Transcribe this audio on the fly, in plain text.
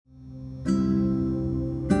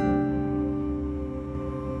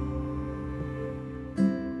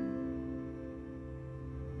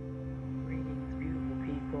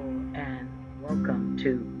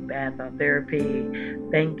to Bad Thought Therapy.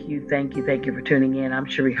 Thank you for tuning in. I'm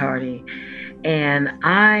Cherie Hardy, and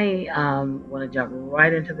I want to jump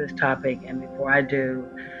right into this topic. And before I do,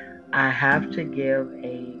 I have to give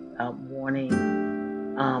a warning,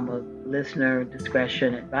 a listener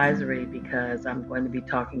discretion advisory, because I'm going to be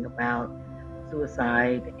talking about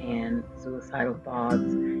suicide and suicidal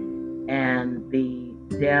thoughts and the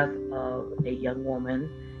death of a young woman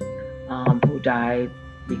who died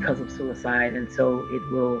because of suicide. And so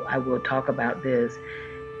I will talk about this.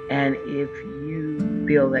 And if you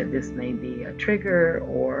feel that this may be a trigger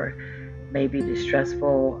or may be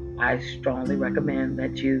distressful, I strongly recommend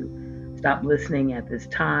that you stop listening at this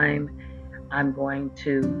time. I'm going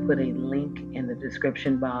to put a link in the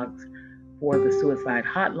description box for the suicide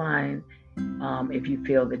hotline, if you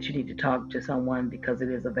feel that you need to talk to someone, because it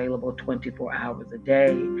is available 24 hours a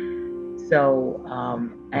day. So,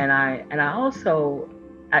 and I also,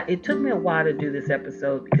 it took me a while to do this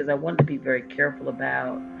episode because I wanted to be very careful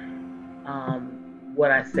about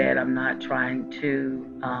what I said. I'm not trying to.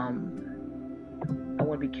 I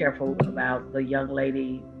want to be careful about the young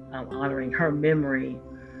lady, honoring her memory,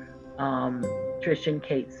 Tristin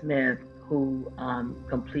Kate Smith, who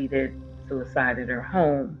completed suicide at her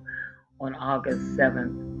home on August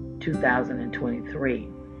 7th, 2023.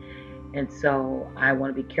 And so I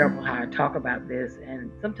want to be careful how I talk about this.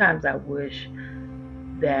 And sometimes I wish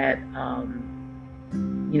that, I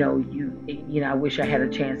wish I had a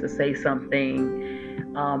chance to say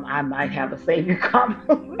something. I might have a savior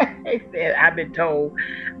complex that I've been told,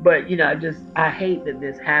 but I hate that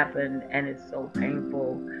this happened, and it's so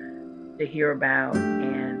painful to hear about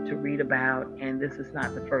and to read about. And this is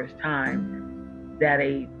not the first time that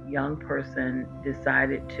a young person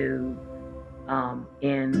decided to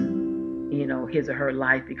end his or her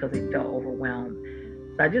life because they felt overwhelmed.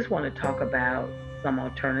 So I just want to talk about some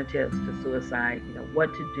alternatives to suicide,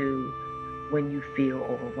 what to do when you feel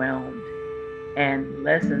overwhelmed, and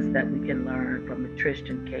lessons that we can learn from the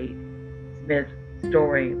Tristin Kate Smith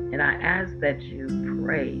story. And I ask that you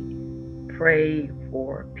pray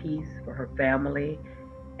for peace for her family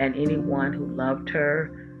and anyone who loved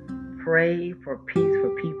her. Pray for peace for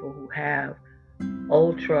people who have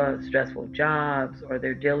ultra stressful jobs, or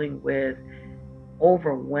they're dealing with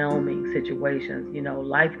overwhelming situations.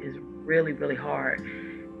 Life is really, really hard.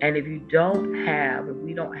 And if we don't have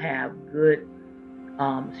good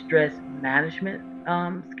stress management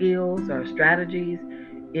skills or strategies,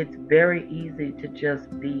 it's very easy to just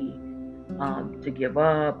be to give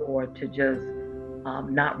up, or to just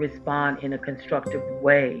not respond in a constructive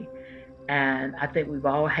way. And I think we've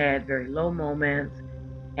all had very low moments,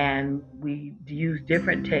 and we use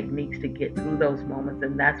different techniques to get through those moments.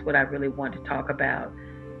 And that's what I really want to talk about,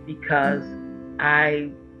 because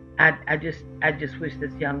I just wish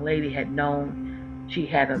this young lady had known she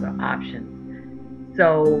had other options.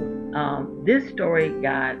 So this story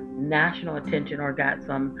got national attention, or got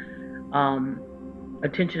some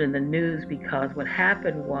attention in the news, because what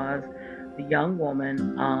happened was the young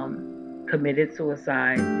woman committed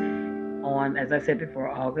suicide on, as I said before,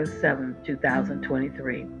 August 7th,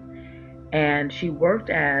 2023. And she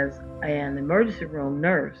worked as an emergency room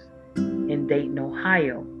nurse in Dayton,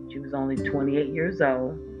 Ohio. She was only 28 years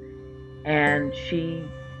old, and she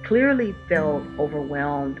clearly felt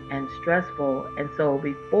overwhelmed and stressful. And so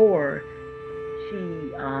before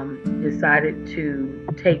she decided to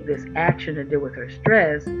take this action to deal with her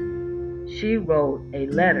stress, she wrote a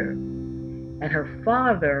letter. And her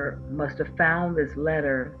father must have found this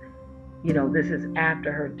letter. This is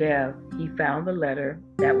after her death. He found the letter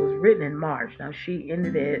that was written in March. Now she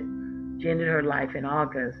ended her life in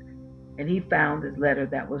August, and he found this letter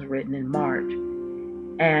that was written in March.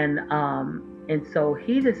 And so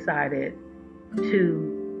he decided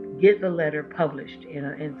to get the letter published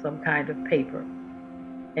in some kind of paper.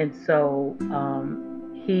 And so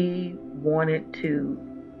he wanted to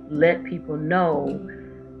let people know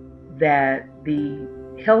that the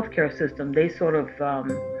healthcare system, they sort of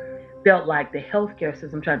felt like the healthcare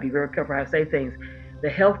system, I'm trying to be very careful how I say things, the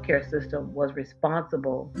healthcare system was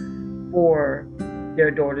responsible for their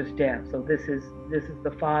daughter's death. So this is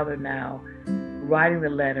the father now writing the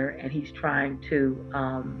letter, and he's trying to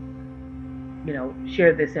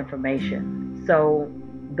share this information. So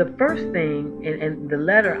the first thing in the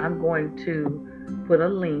letter, I'm going to put a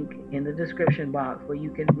link in the description box where you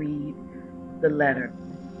can read the letter.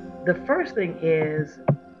 The first thing is,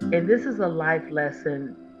 and this is a life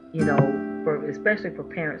lesson, especially for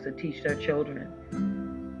parents to teach their children,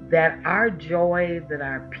 that our joy, that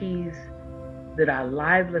our peace, that our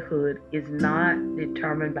livelihood is not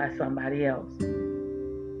determined by somebody else.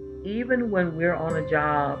 even when we're on a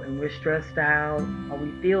job and we're stressed out or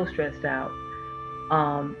we feel stressed out,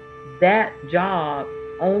 um, that job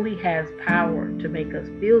only has power to make us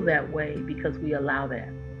feel that way because we allow that.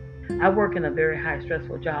 I work in a very high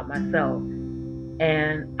stressful job myself,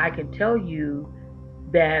 and I can tell you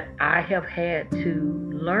that I have had to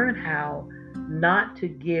learn how not to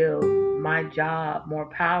give my job more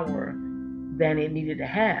power than it needed to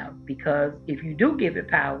have, because if you do give it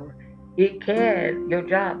power, your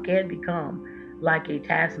job can become like a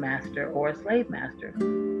taskmaster or a slave master.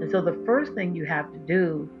 And so the first thing you have to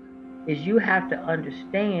do is you have to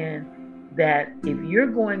understand that if you're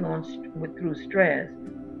going on through stress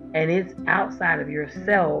and it's outside of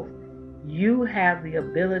yourself, you have the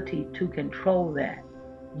ability to control that.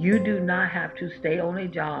 You do not have to stay on a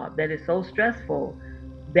job that is so stressful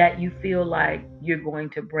that you feel like you're going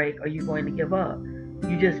to break or you're going to give up.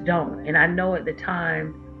 You just don't. And I know at the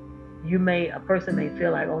time a person may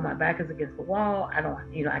feel like, oh, my back is against the wall. I don't,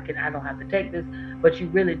 I don't have to take this, but you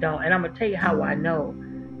really don't. And I'm gonna tell you how I know,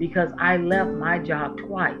 because I left my job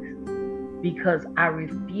twice because I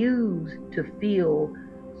refused to feel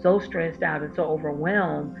so stressed out and so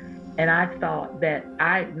overwhelmed. And I thought that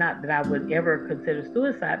not that I would ever consider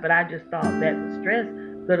suicide, but I just thought that the stress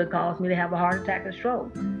could have caused me to have a heart attack or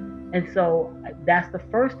stroke. And so that's the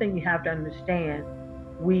first thing you have to understand.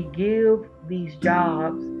 We give these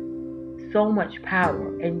jobs so much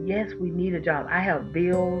power. And yes, we need a job. I have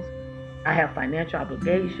bills, I have financial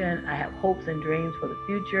obligation, I have hopes and dreams for the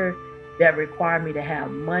future that require me to have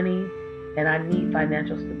money, and I need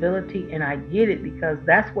financial stability. And I get it, because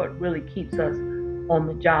that's what really keeps us on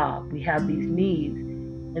the job. We have these needs.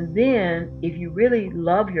 And then if you really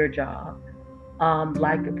love your job,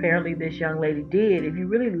 like apparently this young lady did, if you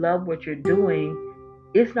really love what you're doing,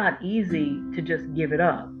 it's not easy to just give it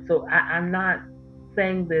up. So I'm not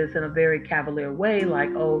saying this in a very cavalier way, like,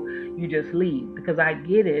 oh, you just leave, because I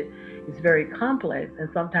get it. It's very complex, and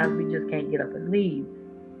sometimes we just can't get up and leave.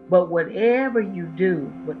 But whatever you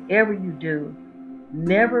do,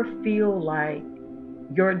 never feel like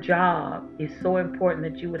your job is so important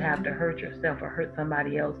that you would have to hurt yourself or hurt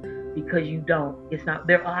somebody else, because you don't. It's not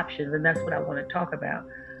their options, and that's what I want to talk about.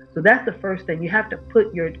 So that's the first thing. You have to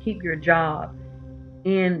keep your job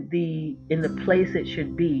in the place it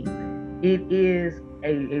should be. It is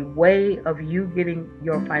a way of you getting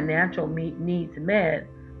your financial needs met,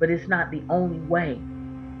 but it's not the only way.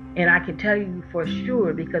 And I can tell you for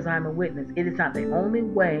sure, because I'm a witness, it is not the only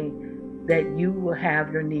way that you will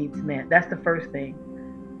have your needs met. That's the first thing.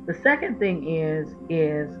 The second thing is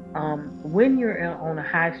when you're on a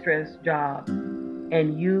high stress job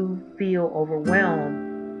and you feel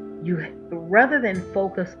overwhelmed, you, rather than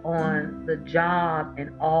focus on the job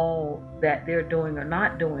and all that they're doing or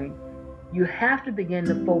not doing, you have to begin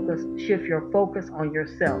to shift your focus on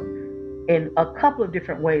yourself in a couple of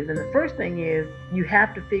different ways. And the first thing is, you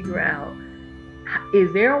have to figure out,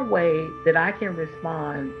 is there a way that I can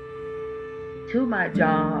respond to my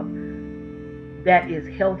job that is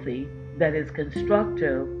healthy, that is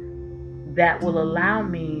constructive, that will allow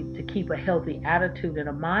me to keep a healthy attitude and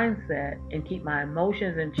a mindset and keep my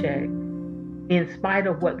emotions in check in spite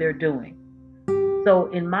of what they're doing. So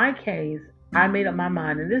in my case, I made up my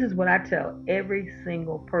mind, and this is what I tell every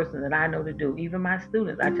single person that I know to do, even my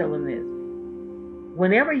students. I tell them this: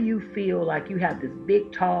 whenever you feel like you have this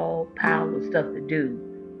big, tall pile of stuff to do,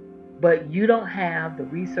 but you don't have the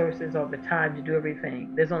resources or the time to do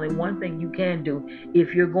everything, there's only one thing you can do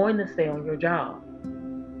if you're going to stay on your job.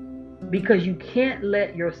 Because you can't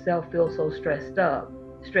let yourself feel so stressed out,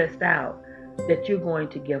 that you're going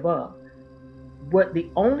to give up. What the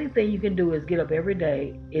only thing you can do is get up every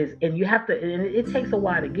day, and you have to, and it takes a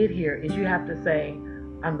while to get here, is you have to say,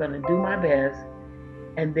 I'm going to do my best,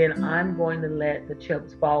 and then I'm going to let the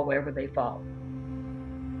chips fall wherever they fall.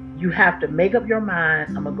 You have to make up your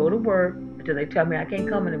mind, I'm going to go to work until they tell me I can't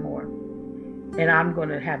come anymore. And I'm going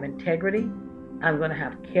to have integrity. I'm going to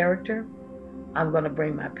have character. I'm going to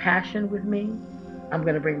bring my passion with me. I'm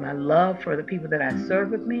going to bring my love for the people that I serve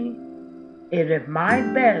with me. And if my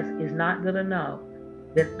best is not good enough,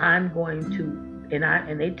 then I'm going to,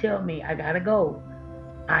 and they tell me I got to go,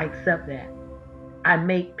 I accept that. I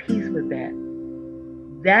make peace with that.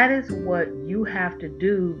 That is what you have to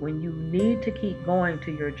do when you need to keep going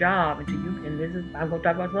to your job until you, and this is, I'm going to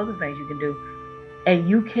talk about some other things you can do, and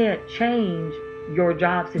you can't change your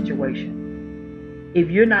job situation. If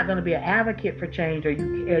you're not going to be an advocate for change, or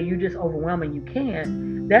you just overwhelming, you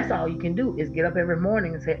can't, that's all you can do is get up every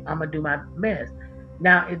morning and say, I'm going to do my best.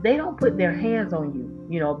 Now, if they don't put their hands on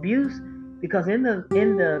you, abuse, because in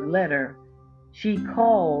the letter, she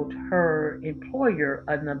called her employer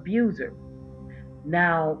an abuser.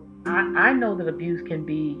 Now, I know that abuse can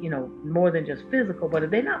be, more than just physical, but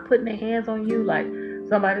if they're not putting their hands on you, like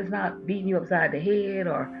somebody's not beating you upside the head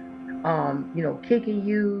or, kicking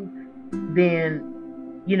you, then,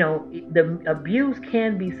 the abuse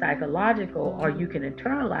can be psychological or you can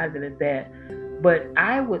internalize it as that. But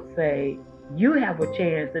I would say you have a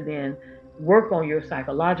chance to then work on your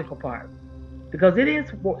psychological part because it is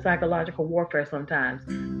psychological warfare sometimes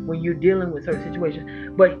when you're dealing with certain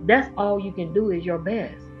situations. But that's all you can do is your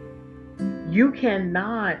best. You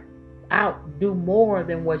cannot outdo more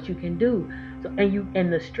than what you can do. So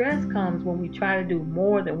and the stress comes when we try to do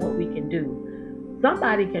more than what we can do.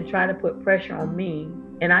 Somebody can try to put pressure on me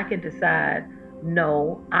and I can decide,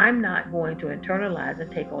 no, I'm not going to internalize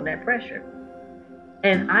and take on that pressure.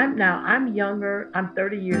 And I'm younger, I'm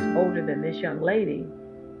 30 years older than this young lady.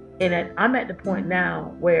 And I'm at the point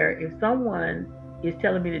now where if someone is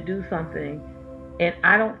telling me to do something and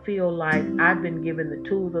I don't feel like I've been given the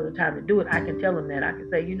tools or the time to do it, I can tell them that. I can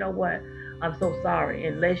say, you know what, I'm so sorry.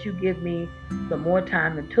 Unless you give me some more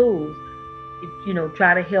time and tools,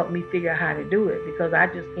 try to help me figure out how to do it because I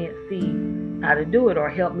just can't see how to do it or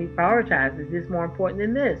help me prioritize. Is this more important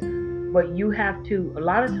than this? But you have to, a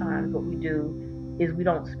lot of times, what we do is we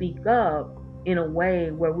don't speak up in a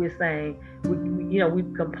way where we're saying, we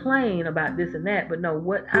complain about this and that, but no,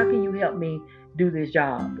 how can you help me do this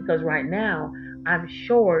job? Because right now I'm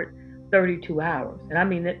short 32 hours. And I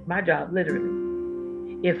mean, my job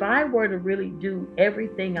literally. If I were to really do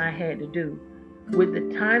everything I had to do with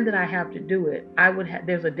the time that I have to do it,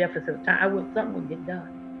 there's a deficit of time. Something would get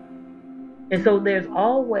done. And so there's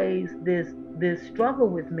always this struggle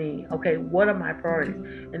with me. Okay, what are my priorities?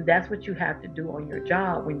 And that's what you have to do on your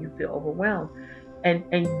job when you feel overwhelmed. And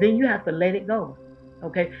then you have to let it go.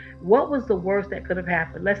 Okay, what was the worst that could have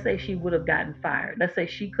happened? Let's say she would have gotten fired. Let's say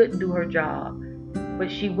she couldn't do her job,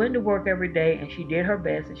 but she went to work every day and she did her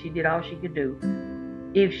best and she did all she could do.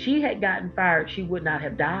 If she had gotten fired, she would not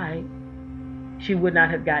have died. She would not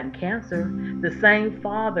have gotten cancer. The same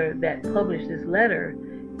father that published this letter,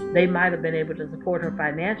 they might have been able to support her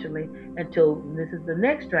financially until this is the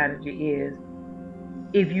next strategy is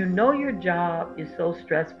if you know your job is so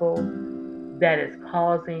stressful that it's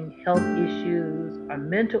causing health issues or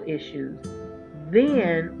mental issues,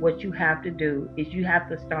 then what you have to do is you have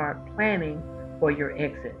to start planning for your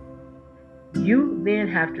exit. You then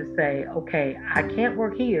have to say, okay, I can't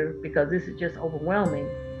work here because this is just overwhelming.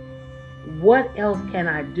 What else can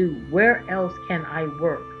I do? Where else can I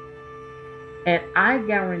work? And I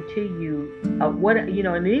guarantee you,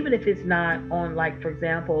 and even if it's not on, like, for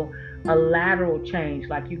example, a lateral change,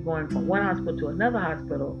 like you going from one hospital to another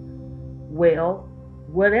hospital, well,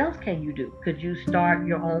 what else can you do? Could you start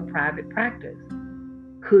your own private practice?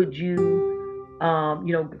 Could you,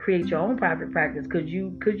 create your own private practice? Could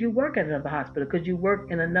you work at another hospital? Could you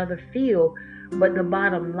work in another field? But the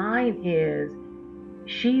bottom line is,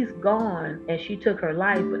 she's gone and she took her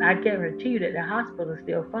life, but I guarantee you that the hospital is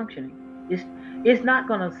still functioning. It's not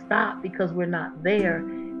going to stop because we're not there,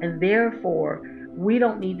 and therefore we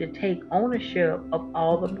don't need to take ownership of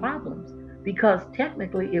all the problems because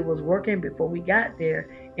technically it was working before we got there,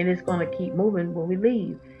 and it's going to keep moving when we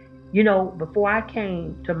leave. Before I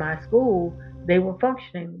came to my school, they were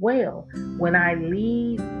functioning well. When I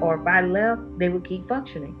leave or if I left, they would keep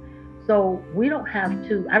functioning. So I don't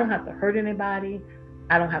have to hurt anybody.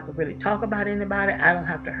 I don't have to really talk about anybody. I don't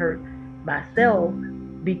have to hurt myself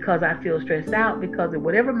because I feel stressed out because of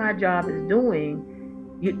whatever my job is doing,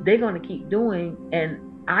 they're going to keep doing. And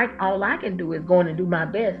all I can do is go in and do my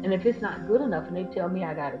best. And if it's not good enough and they tell me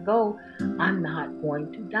I got to go, I'm not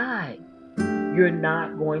going to die. You're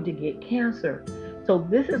not going to get cancer. So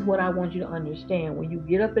this is what I want you to understand. When you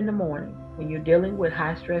get up in the morning, when you're dealing with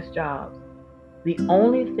high stress jobs, the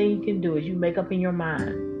only thing you can do is you make up in your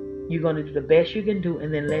mind. You're going to do the best you can do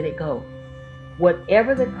and then let it go.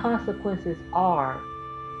 Whatever the consequences are,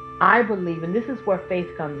 I believe, and this is where faith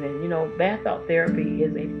comes in. Bad Thought Therapy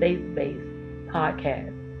is a faith-based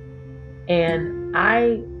podcast. And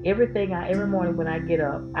every morning when I get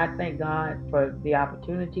up, I thank God for the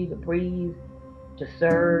opportunity to breathe, to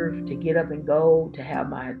serve, to get up and go, to have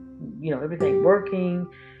my, everything working.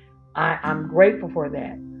 I'm grateful for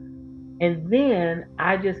that. And then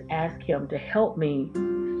I just ask Him to help me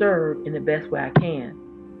serve in the best way I can.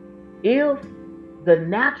 If the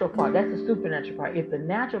natural part, that's the supernatural part, if the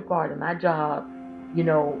natural part of my job,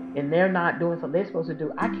 and they're not doing something they're supposed to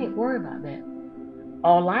do, I can't worry about that.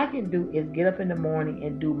 All I can do is get up in the morning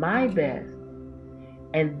and do my best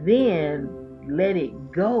and then let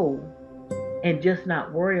it go and just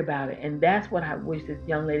not worry about it. And that's what I wish this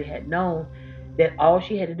young lady had known, that all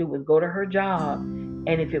she had to do was go to her job.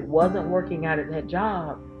 And if it wasn't working out at that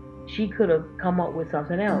job, she could have come up with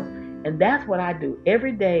something else. And that's what I do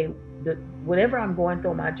every day. Whatever I'm going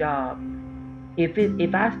through my job,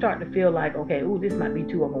 if I start to feel like, okay, ooh, this might be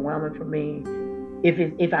too overwhelming for me,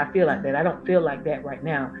 if I feel like that, I don't feel like that right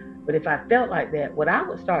now, but if I felt like that, what I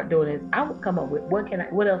would start doing is I would come up with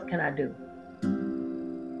what else can I do?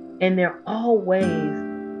 And there are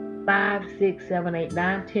always five, six, seven, eight,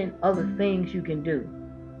 nine, 10 other things you can do.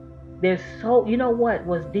 There's so, you know what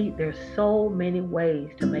was deep? There's so many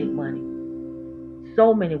ways to make money.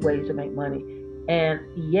 So many ways to make money. And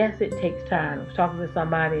yes, it takes time. I was talking to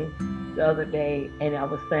somebody the other day and I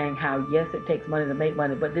was saying how, yes, it takes money to make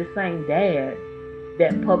money, but this same dad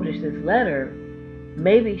that published this letter,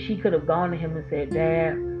 maybe she could have gone to him and said,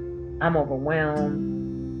 Dad, I'm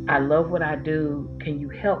overwhelmed. I love what I do. Can you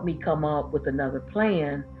help me come up with another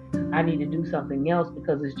plan? I need to do something else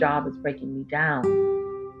because this job is breaking me down.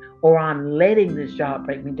 Or I'm letting this job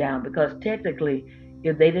break me down because technically,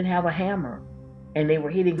 if they didn't have a hammer and they were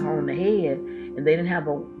hitting her on the head and they didn't have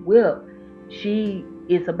a whip,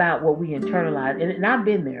 it's about what we internalize. And I've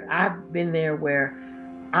been there. I've been there where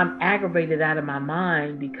I'm aggravated out of my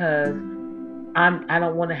mind because I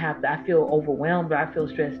don't want to have to. I feel overwhelmed or I feel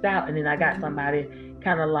stressed out, and then I got somebody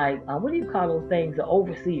kind of like what do you call those things? An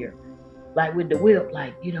overseer, like with the whip,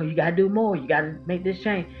 like you got to do more. You got to make this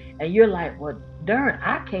change, and you're like, well, darn,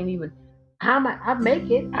 I can't even. How am I make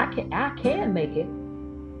it? I can make it,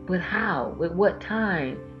 but how? With what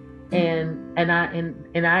time? And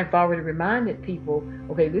I've already reminded people,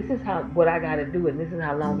 okay, this is what I got to do, and this is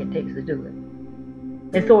how long it takes to do it.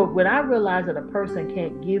 And so when I realize that a person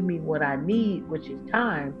can't give me what I need, which is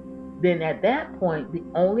time, then at that point, the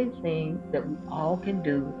only thing that we all can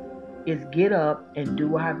do is get up and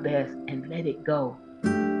do our best and let it go.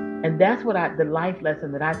 And that's the life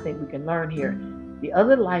lesson that I think we can learn here. The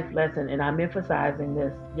other life lesson, and I'm emphasizing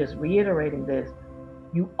this, just reiterating this,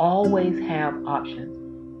 you always have options.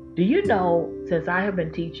 Do you know, since I have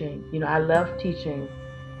been teaching, I love teaching.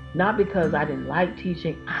 Not because I didn't like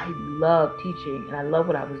teaching. I love teaching and I love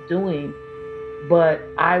what I was doing. But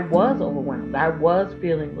I was overwhelmed. I was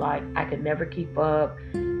feeling like I could never keep up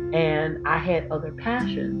and I had other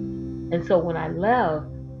passions. And so when I left,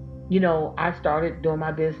 I started doing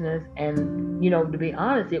my business and, to be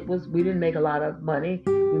honest, we didn't make a lot of money.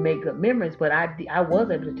 We made good memories, but I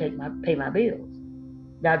was able to pay my bills.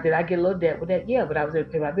 Now, did I get a little debt with that? Yeah, but I was able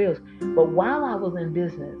to pay my bills. But while I was in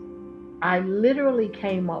business, I literally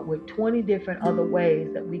came up with 20 different other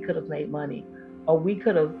ways that we could have made money, or we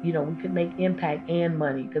could have, we could make impact and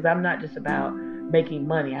money, because I'm not just about making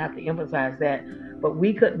money. I have to emphasize that. But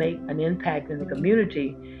we could make an impact in the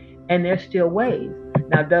community, and there's still ways.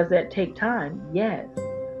 Now, does that take time? Yes.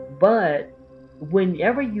 But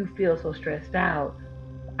whenever you feel so stressed out,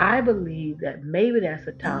 I believe that maybe that's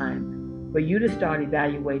a time for you to start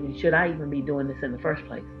evaluating, should I even be doing this in the first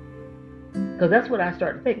place? Because that's what I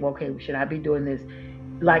started to think. Well, okay, should I be doing this?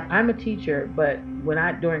 Like, I'm a teacher, but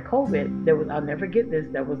during COVID, I'll never forget this.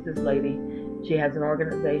 There was this lady, she has an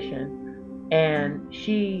organization, and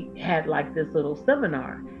she had like this little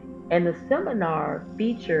seminar. And the seminar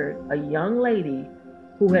featured a young lady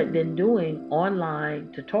who had been doing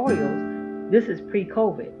online tutorials. This is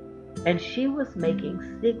pre-COVID. And she was making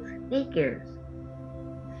six figures.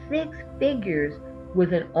 Six figures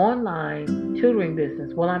with an online tutoring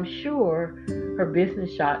business. Well, I'm sure her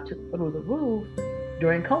business shot through the roof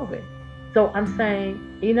during COVID. So I'm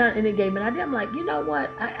saying, and it gave me an idea. I'm like, you know what?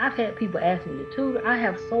 I've had people ask me to tutor. I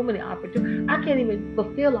have so many opportunities. I can't even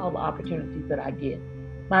fulfill all the opportunities that I get.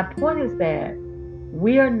 My point is that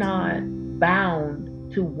we are not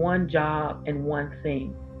bound to one job and one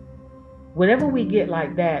thing. Whenever we get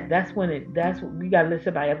like that, that's what we got to listen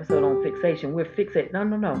to my episode on fixation. We're fixated.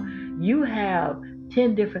 No. You have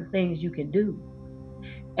 10 different things you can do.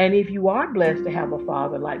 And if you are blessed to have a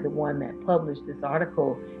father like the one that published this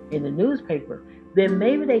article in the newspaper, then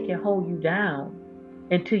maybe they can hold you down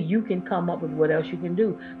until you can come up with what else you can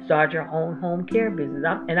do. Start your own home care business.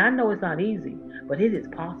 And I know it's not easy, but it is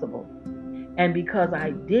possible. And because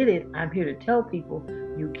I did it, I'm here to tell people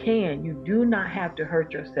you can. You do not have to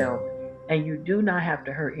hurt yourself, and you do not have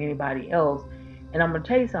to hurt anybody else. And I'm going to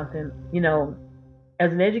tell you something,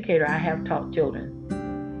 as an educator, I have taught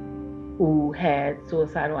children who had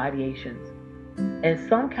suicidal ideations. In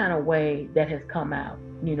some kind of way that has come out.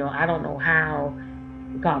 I don't know how,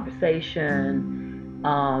 the conversation,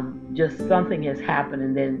 just something has happened.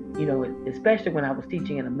 And then, especially when I was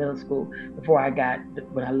teaching in a middle school,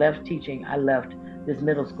 when I left teaching, I left this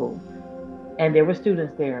middle school. And there were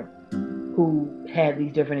students there who had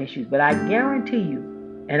these different issues. But I guarantee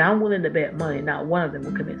you, and I'm willing to bet money, not one of them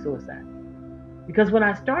will commit suicide. Because when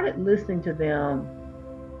I started listening to them,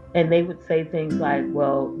 And they would say things like,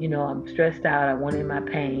 well, I'm stressed out, I want to end my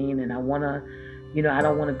pain, and I want to, I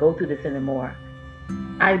don't want to go through this anymore.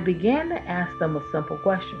 I began to ask them a simple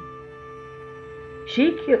question.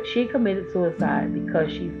 She committed suicide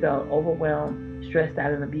because she felt overwhelmed, stressed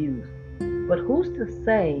out, and abused. But who's to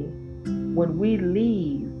say when we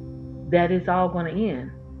leave that it's all going to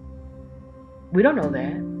end? We don't know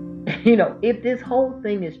that. If this whole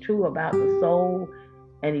thing is true about the soul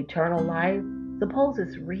and eternal life, suppose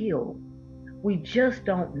it's real. We just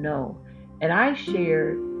don't know. And I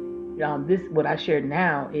shared this. What I shared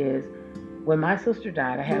now is when my sister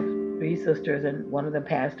died. I have three sisters, and one of them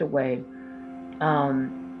passed away.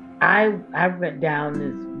 Um, I went down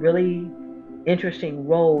this really interesting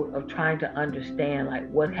road of trying to understand like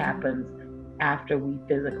what happens after we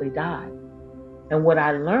physically die. And what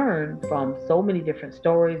I learned from so many different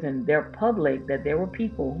stories, and they're public, that there were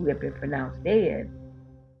people who had been pronounced dead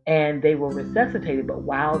and they were resuscitated, but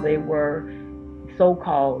while they were so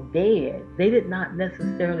called dead, they did not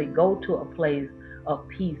necessarily go to a place of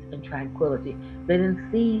peace and tranquility. They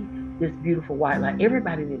didn't see this beautiful white light.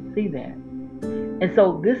 Everybody didn't see that. And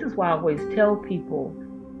so this is why I always tell people,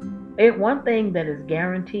 one thing that is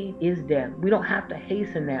guaranteed is death. We don't have to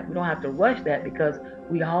hasten that. We don't have to rush that because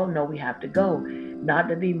we all know we have to go. Not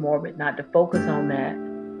to be morbid, not to focus on that.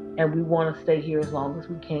 And we want to stay here as long as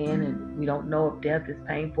we can. And we don't know if death is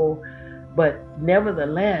painful. But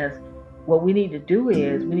nevertheless, what we need to do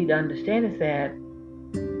is we need to understand is that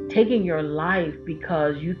taking your life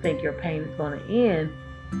because you think your pain is going to end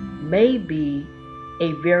may be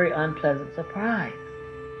a very unpleasant surprise,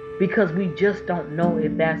 because we just don't know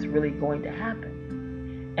if that's really going to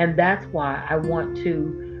happen. And that's why I want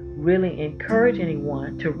to really encourage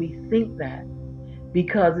anyone to rethink that,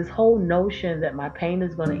 because this whole notion that my pain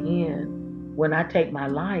is going to end when I take my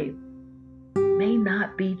life may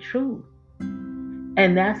not be true.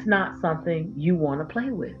 And that's not something you want to play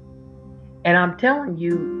with. And I'm telling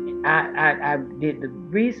you, I did the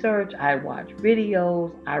research, I watched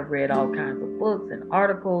videos, I read all kinds of books and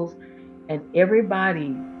articles, and everybody,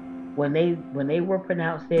 when they were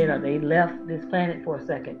pronounced dead or they left this planet for a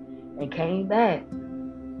second and came back,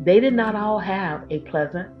 they did not all have a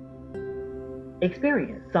pleasant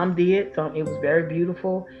experience. Some did, some it was very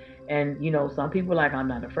beautiful, and some people like, I'm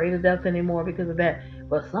not afraid of death anymore because of that.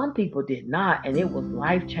 But some people did not, and it was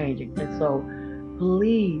life changing. And so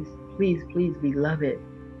please, please, please, beloved,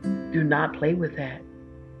 do not play with that.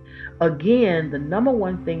 Again, the number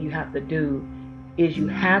one thing you have to do is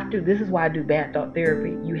this is why I do bad thought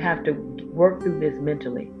therapy. You have to work through this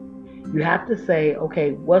mentally. You have to say,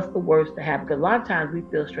 okay, what's the worst to happen? Because a lot of times we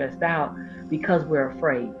feel stressed out because we're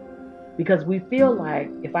afraid. Because we feel like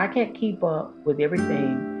if I can't keep up with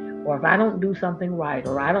everything, or if I don't do something right,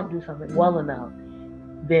 or I don't do something well enough,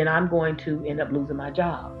 then I'm going to end up losing my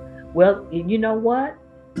job. Well, you know what?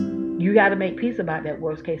 You got to make peace about that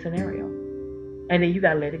worst case scenario. And then you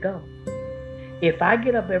got to let it go. If I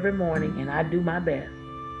get up every morning and I do my best,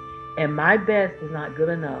 and my best is not good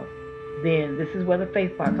enough, then this is where the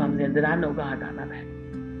faith part comes in, that I know God got my back.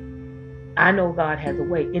 I know God has a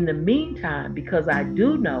way. In the meantime, because I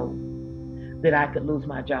do know that I could lose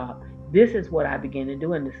my job, this is what I begin to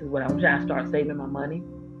do, and this is what I start saving my money.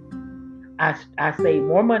 I save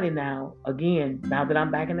more money now, again, now that I'm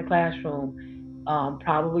back in the classroom,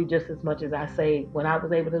 probably just as much as I saved when I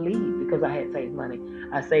was able to leave, because I had saved money.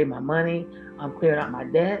 I saved my money. I'm clearing out my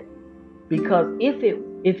debt, because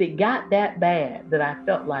if it got that bad that I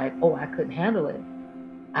felt like, oh, I couldn't handle it,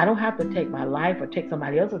 I don't have to take my life or take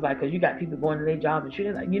somebody else's life, because you got people going to their jobs and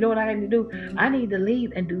shooting. Like, you know what I need to do? I need to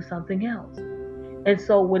leave and do something else. And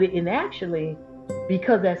so actually,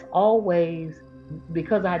 because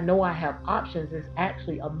because I know I have options, it's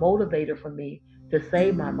actually a motivator for me to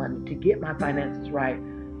save my money, to get my finances right,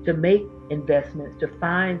 to make investments, to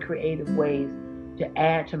find creative ways to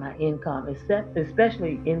add to my income,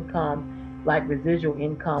 especially income like residual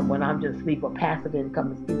income, when I'm just asleep, or passive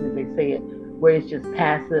income, excuse me, they say it, where it's just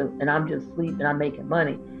passive and I'm just asleep and I'm making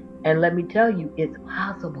money. And let me tell you, it's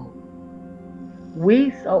possible.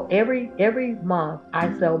 Every month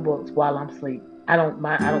I sell books while I'm asleep.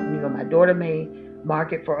 My daughter may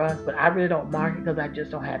market for us, but I really don't market because I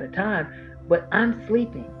just don't have the time. But I'm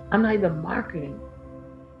sleeping. I'm not even marketing.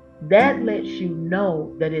 That lets you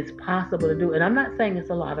know that it's possible to do. And I'm not saying it's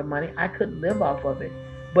a lot of money. I couldn't live off of it.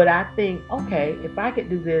 But I think, okay, if I could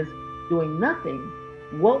do this doing nothing,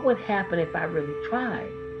 what would happen if I really tried?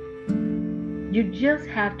 You just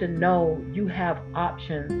have to know you have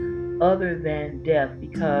options other than death,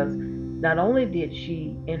 because not only did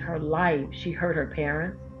she, in her life, she hurt her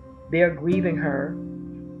parents, they're grieving her,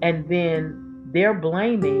 and then they're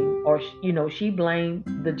blaming, or she blamed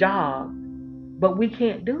the job, but we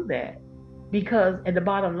can't do that because, and the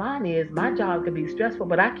bottom line is, my job could be stressful,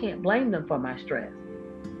 but I can't blame them for my stress.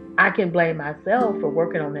 I can blame myself for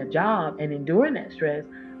working on that job and enduring that stress,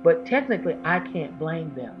 but technically I can't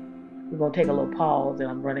blame them. We're gonna take a little pause, and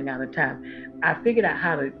I'm running out of time. I figured out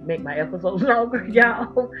how to make my episodes longer,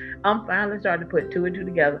 y'all. I'm finally starting to put two and two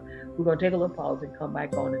together. We're gonna take a little pause and come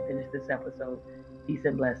back on and finish this episode. Peace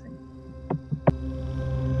and blessings.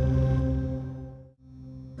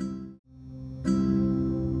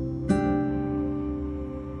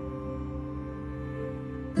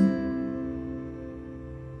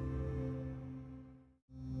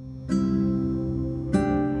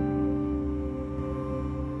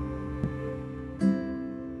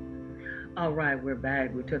 All right, we're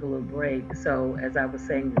back. We took a little break. So, as I was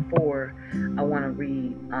saying before, I want to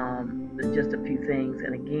read just a few things.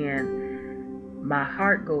 And again, my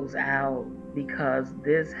heart goes out because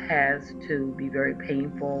this has to be very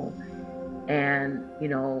painful. And,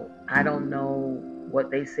 I don't know what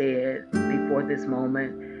they said before this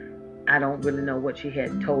moment. I don't really know what she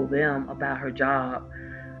had told them about her job.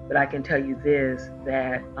 But I can tell you this,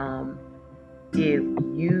 that if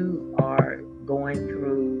you are going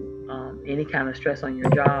through any kind of stress on your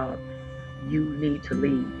job, you need to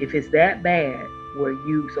leave. If it's that bad,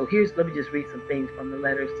 so let me just read some things from the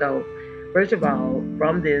letter. So, first of all,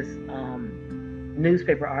 from this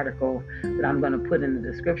newspaper article that I'm going to put in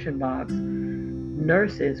the description box,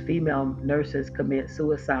 female nurses commit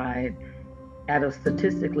suicide at a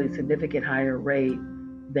statistically significant higher rate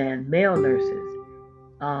than male nurses.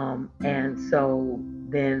 And so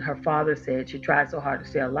then her father said she tried so hard to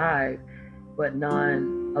stay alive, but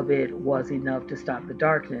none of it was enough to stop the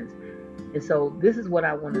darkness. And so this is what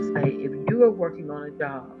I want to say. If you are working on a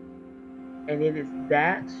job and it is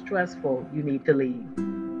that stressful, you need to leave.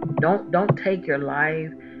 Don't take your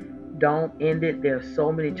life. Don't end it. There are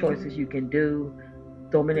so many choices you can do,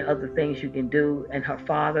 so many other things you can do. And her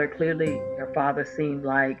father seemed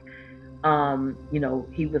like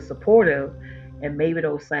he was supportive, and maybe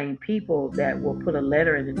those same people that will put a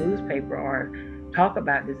letter in the newspaper or talk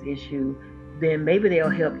about this issue, then maybe they'll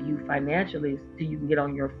help you financially so you can get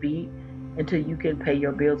on your feet, until you can pay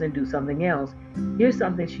your bills and do something else. Here's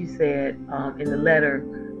something she said in the letter.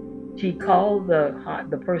 She called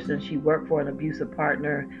the person she worked for an abusive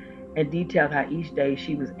partner and detailed how each day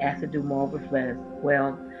she was asked to do more with less.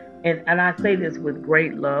 Well, and I say this with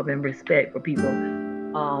great love and respect for people.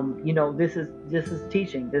 This is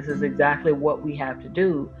teaching. This is exactly what we have to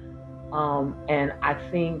do. And I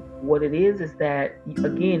think what it is that,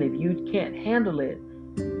 again, if you can't handle it,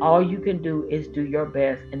 all you can do is do your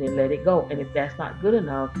best and then let it go. And if that's not good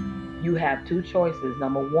enough, you have two choices.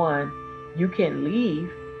 Number one, you can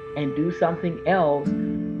leave and do something else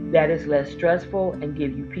that is less stressful and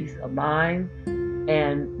give you peace of mind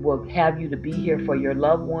and will have you to be here for your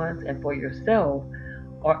loved ones and for yourself.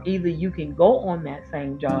 Or either you can go on that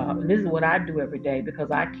same job. And this is what I do every day,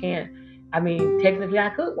 because I can't. I mean, technically I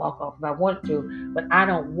could walk off if I wanted to, but I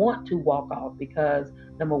don't want to walk off because,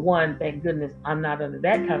 number one, thank goodness I'm not under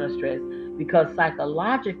that kind of stress, because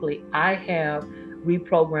psychologically I have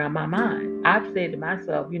reprogrammed my mind. I've said to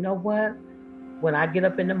myself, you know what? When I get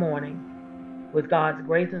up in the morning, with God's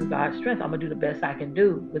grace and God's strength, I'm going to do the best I can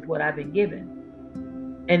do with what I've been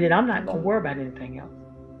given. And then I'm not going to worry about anything else.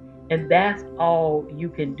 And that's all you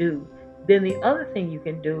can do. Then the other thing you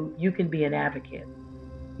can do, you can be an advocate.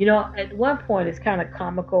 At one point it's kind of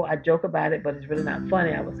comical. I joke about it, but it's really not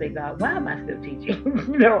funny. I would say, God, why am I still teaching?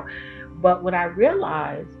 But what I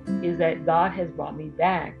realized is that God has brought me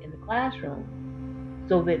back in the classroom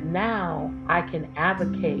so that now I can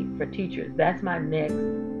advocate for teachers. That's my next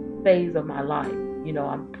phase of my life.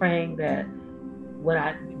 I'm praying that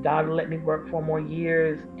God will let me work 4 more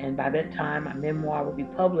years, and by that time my memoir will be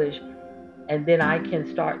published, and then I can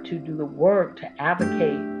start to do the work to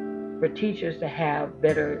advocate for teachers to have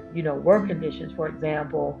better, work conditions. For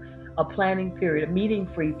example, a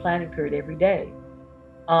meeting-free planning period every day.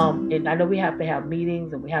 And I know we have to have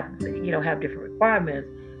meetings and we have to, have different requirements,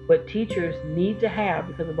 but teachers need to have,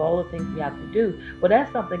 because of all the things we have to do. But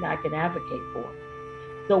that's something I can advocate for.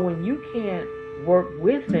 So when you can't work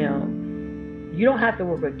with them, you don't have to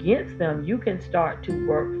work against them. You can start to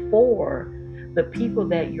work for the people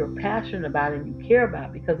that you're passionate about and you care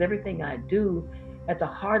about, because everything I do, at the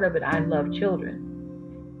heart of it, I love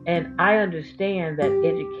children. And I understand that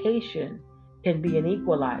education can be an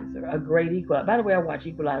equalizer, a great equalizer. By the way, I watch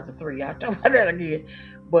Equalizer 3. I'll talk about that again.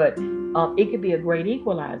 But it can be a great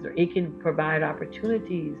equalizer. It can provide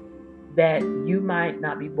opportunities that you might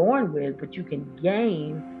not be born with, but you can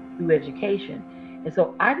gain through education. And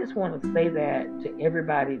so I just want to say that to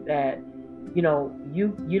everybody that, you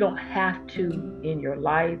don't have to end your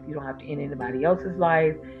life. You don't have to end anybody else's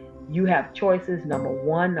life. You have choices. Number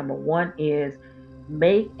one is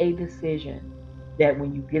make a decision that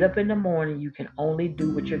when you get up in the morning, you can only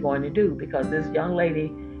do what you're going to do, because this young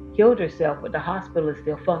lady killed herself, but the hospital is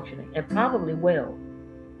still functioning, and probably well.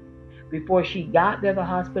 Before she got there, the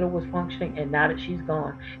hospital was functioning, and now that she's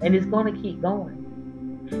gone, and it's going to keep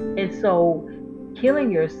going. And so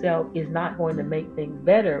killing yourself is not going to make things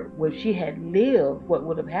better. If she had lived, what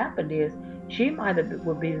would have happened is she might have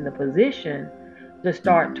would be in a position to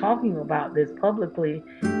start talking about this publicly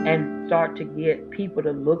and start to get people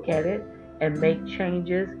to look at it and make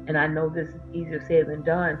changes. And I know this is easier said than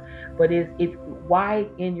done, but if why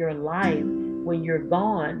in your life when you're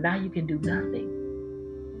gone, now you can do nothing.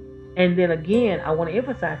 And then again, I want to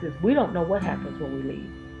emphasize this: we don't know what happens when we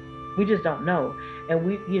leave. We just don't know. And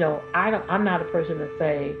I'm not a person to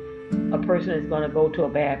say a person is going to go to a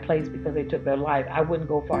bad place because they took their life. I wouldn't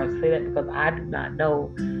go far as to say that, because I do not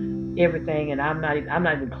know everything, and I'm not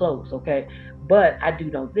even close, okay? But I do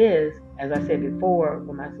know this: as I said before,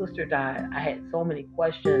 when my sister died, I had so many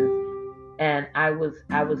questions, and I was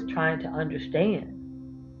trying to understand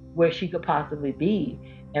where she could possibly be.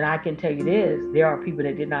 And I can tell you this: there are people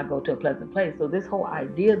that did not go to a pleasant place. So this whole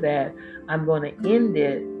idea that I'm going to end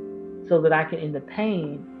it so that I can end the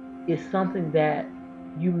pain is something that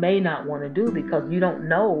you may not want to do, because you don't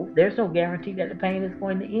know. There's no guarantee that the pain is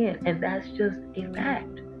going to end. And that's just a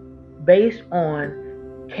fact based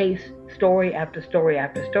on case story after story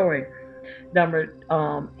after story.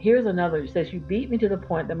 Here's another. It says, "You beat me to the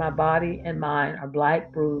point that my body and mind are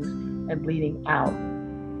black, bruised, and bleeding out."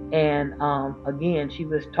 And again, she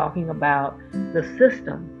was talking about the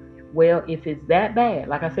system. Well, if it's that bad,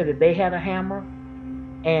 like I said, if they had a hammer,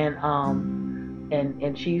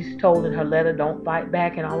 and she's told in her letter, don't fight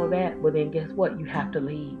back and all of that, well then guess what? You have to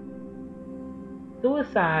leave.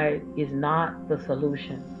 Suicide is not the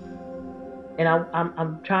solution. And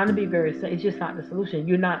I'm trying to be very simple. It's just not the solution.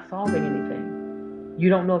 You're not solving anything. You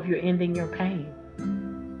don't know if you're ending your pain.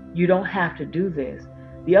 You don't have to do this.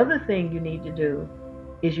 The other thing you need to do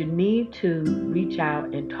is you need to reach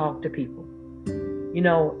out and talk to people.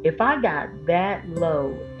 If I got that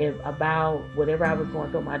low about whatever I was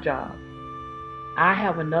going through my job, I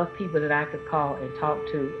have enough people that I could call and talk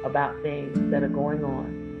to about things that are going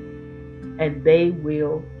on, and they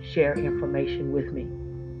will share information with me.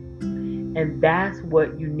 And that's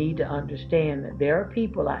what you need to understand, that there are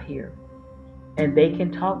people out here, and they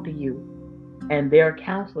can talk to you, and there are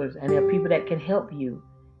counselors, and there are people that can help you,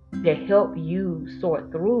 to help you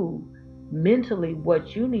sort through mentally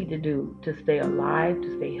what you need to do to stay alive,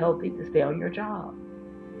 to stay healthy, to stay on your job.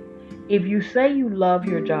 If you say you love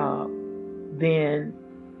your job, then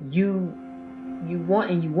you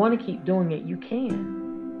want to keep doing it, you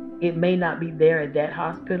can. It may not be there at that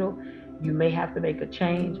hospital. You may have to make a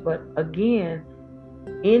change, but again,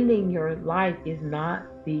 ending your life is not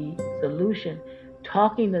the solution.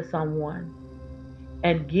 Talking to someone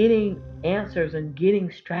and getting answers and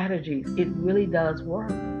getting strategies, it really does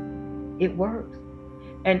work. It works.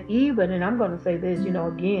 And I'm going to say this,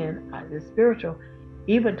 again, it's spiritual,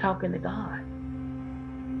 even talking to God.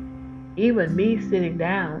 Even me sitting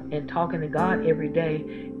down and talking to God every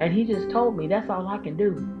day, and He just told me that's all I can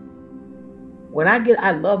do.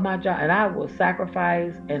 I love my job, and I will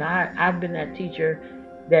sacrifice, and I've been that teacher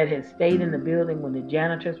that has stayed in the building when the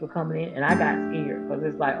janitors were coming in, and I got scared, because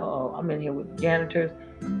it's like, oh, I'm in here with the janitors,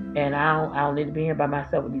 and I don't need to be here by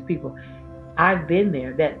myself with these people. I've been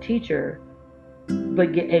there, that teacher,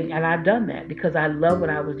 and I've done that because I love what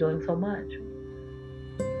I was doing so much.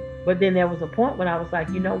 But then there was a point when I was like,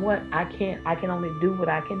 you know what? I can only do what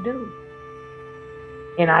I can do.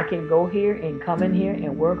 And I can go here and come in here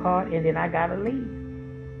and work hard, and then I gotta leave.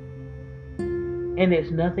 And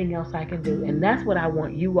there's nothing else I can do. And that's what I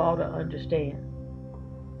want you all to understand.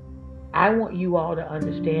 I want you all to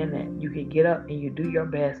understand that you can get up and you do your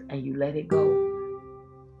best and you let it go.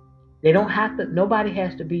 Nobody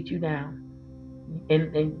has to beat you down.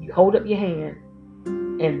 And you hold up your hand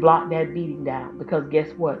and block that beating down, because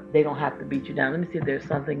guess what? They don't have to beat you down. Let me see if there's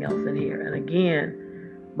something else in here. And again,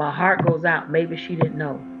 my heart goes out. Maybe she didn't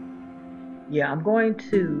know. Yeah, I'm going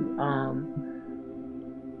to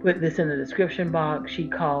put this in the description box. She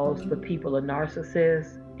calls the people a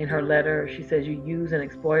narcissist. In her letter, she says, you use and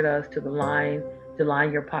exploit us to line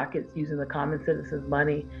your pockets using the common citizens'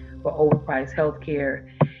 money for overpriced health care.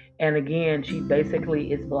 And again, she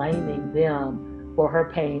basically is blaming them for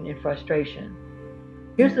her pain and frustration.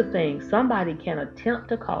 Here's the thing: somebody can attempt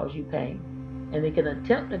to cause you pain, and they can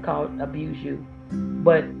attempt to abuse you,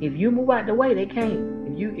 But if you move out the way, they can't.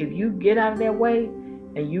 If you get out of their way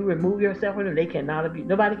and you remove yourself from them, they cannot abuse.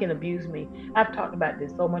 Nobody can abuse me. I've talked about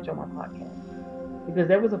this so much on my podcast because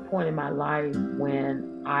there was a point in my life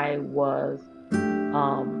when I was,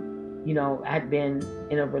 um, I had been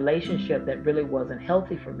in a relationship that really wasn't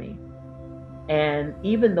healthy for me. And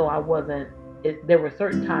even though I wasn't, there were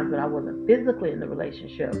certain times when I wasn't physically in the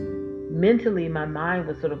relationship. Mentally, my mind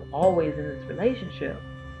was sort of always in this relationship.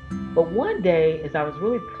 But one day, as I was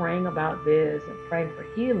really praying about this and praying for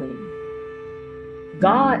healing,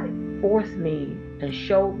 God forced me and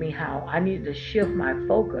showed me how I needed to shift my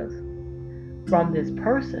focus from this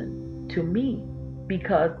person to me.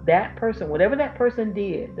 Because that person, whatever that person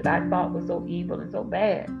did that I thought was so evil and so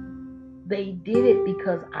bad, they did it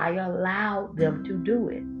because I allowed them to do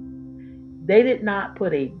it. They did not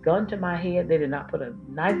put a gun to my head. They did not put a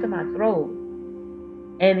knife to my throat.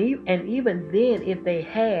 And even then, if they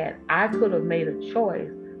had, I could have made a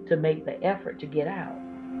choice to make the effort to get out.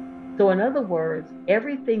 So, in other words,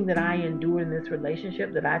 everything that I endured in this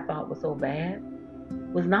relationship that I thought was so bad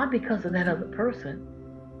was not because of that other person,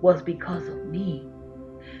 was because of me.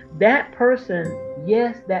 That person,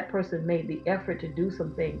 yes, that person made the effort to do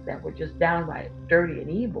some things that were just downright dirty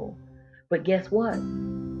and evil. But guess what?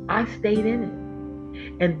 I stayed in it.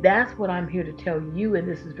 And that's what I'm here to tell you. And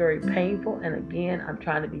this is very painful. And again, I'm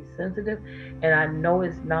trying to be sensitive. And I know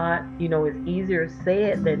it's not, it's easier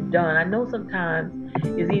said than done. I know sometimes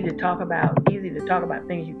it's easy to talk about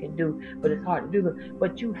things you can do, but it's hard to do them.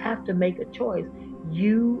 But you have to make a choice.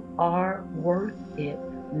 You are worth it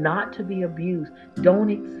not to be abused. Don't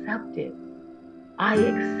accept it. I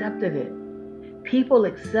accepted it. People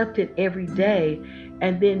accept it every day.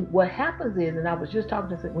 And then what happens is, and I was just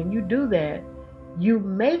talking to, when you do that, you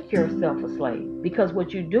make yourself a slave, because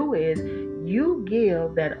what you do is you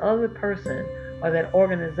give that other person or that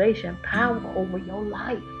organization power over your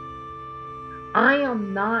life. I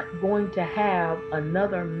am not going to have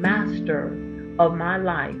another master of my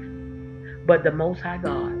life but the Most High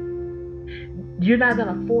God. You're not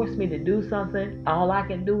going to force me to do something. All I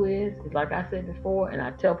can do is like I said before, and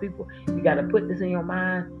I tell people, you got to put this in your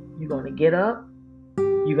mind. You're going to get up.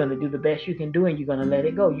 You're going to do the best you can do, and you're going to let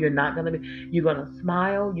it go. You're going to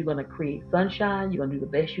smile. You're going to create sunshine. You're going to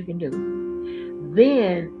do the best you can do.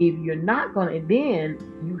 Then, if you're not going to, then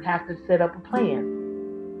you have to set up a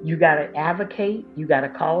plan. You got to advocate. You got to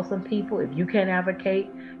call some people. If you can't advocate,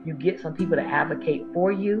 you get some people to advocate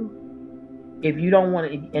for you. If you don't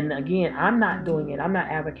want to, and again, I'm not doing it. I'm not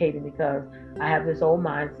advocating because I have this old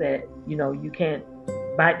mindset, you can't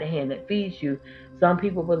bite the hand that feeds you. Some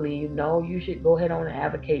people believe, no, you should go ahead on and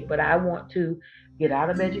advocate. But I want to get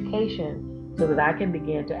out of education so that I can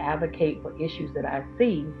begin to advocate for issues that I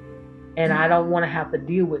see. And I don't want to have to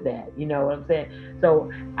deal with that. You know what I'm saying?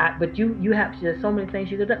 So, but you have to, there's so many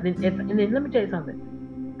things you could do. And then let me tell you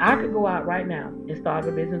something. I could go out right now and start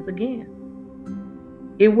a business again.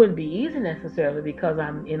 It wouldn't be easy necessarily because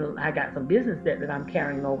I got some business debt that I'm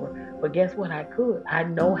carrying over. But guess what? I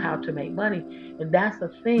know how to make money. And that's the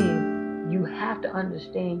thing. You have to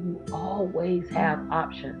understand you always have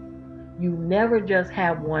options. You never just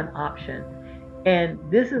have one option. And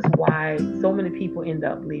this is why so many people end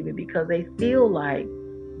up leaving, because they feel like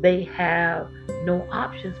they have no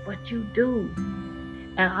options, but you do.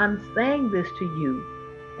 And I'm saying this to you.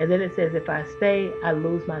 And then it says, if I stay, I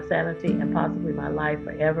lose my sanity and possibly my life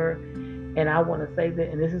forever. And I want to say that,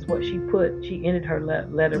 and this is what she put. She ended her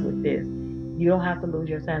letter with this. You don't have to lose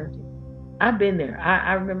your sanity. I've been there.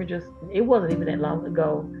 I remember it wasn't even that long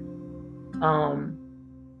ago.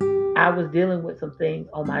 I was dealing with some things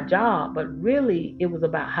on my job, but really it was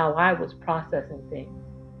about how I was processing things.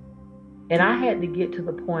 And I had to get to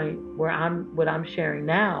the point where what I'm sharing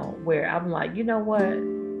now, where I'm like, you know what?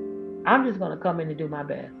 I'm just going to come in and do my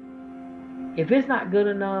best. If it's not good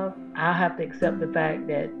enough, I'll have to accept the fact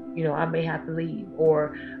that, I may have to leave,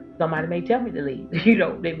 or somebody may tell me to leave.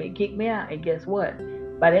 They may kick me out. And guess what?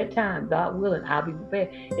 By that time, God willing, I'll be prepared.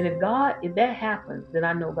 And if that happens, then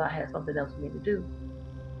I know God has something else for me to do.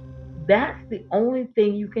 That's the only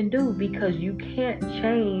thing you can do, because you can't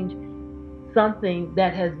change something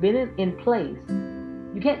that has been in place.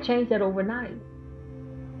 You can't change that overnight.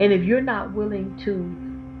 And if you're not willing to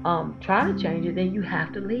try to change it, then you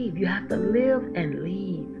have to leave. You have to live and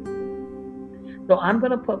leave. So I'm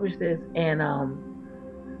going to publish this, and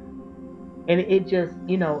it just,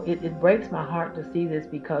 it breaks my heart to see this,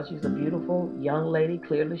 because she's a beautiful young lady.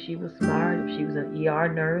 Clearly she was smart. If she was an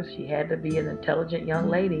ER nurse, she had to be an intelligent young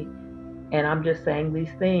lady. And I'm just saying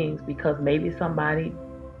these things because maybe somebody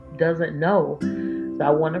doesn't know. So I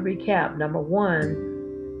want to recap. Number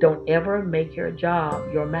one, don't ever make your job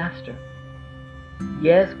your master.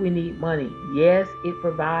 Yes, we need money. Yes, it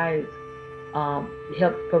provides,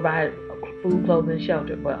 helps provide food, clothing, and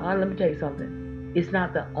shelter. But let me tell you something. It's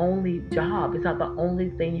not the only job. It's not the only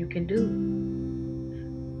thing you can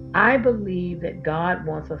do. I believe that God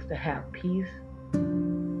wants us to have peace,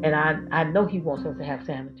 and I know He wants us to have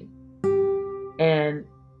sanity. And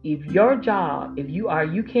if your job, if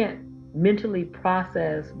you can't mentally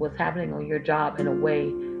process what's happening on your job in a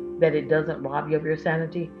way that it doesn't rob you of your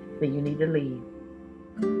sanity, then you need to leave.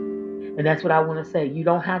 And that's what I want to say. You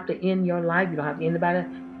don't have to end your life. You don't have to end about it.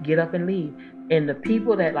 Get up and leave. And the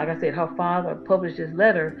people that, like I said, her father published this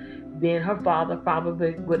letter, then her father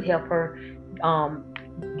probably would help her um,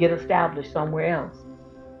 get established somewhere else.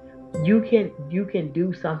 You can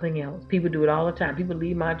do something else. People do it all the time. People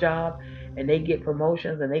leave my job and they get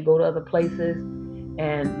promotions and they go to other places,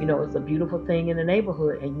 and it's a beautiful thing in the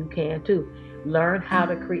neighborhood, and you can too. Learn how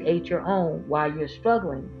to create your own while you're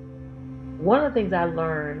struggling. One of the things I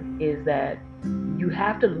learned is that you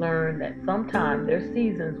have to learn that sometimes there's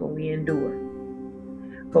seasons when we endure.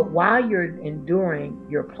 But while you're enduring,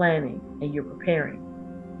 you're planning and you're preparing.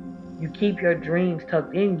 You keep your dreams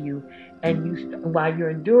tucked in you, and while you're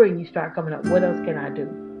enduring, you start coming up. What else can I do?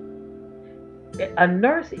 A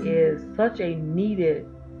nurse is such a needed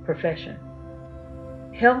profession.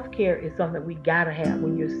 Healthcare is something we gotta have.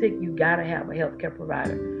 When you're sick, you gotta have a healthcare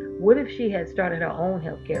provider. What if she had started her own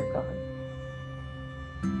healthcare company?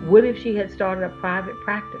 What if she had started a private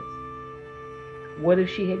practice? What if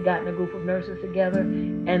she had gotten a group of nurses together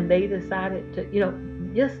and they decided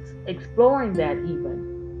to, just exploring that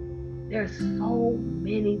even. There's so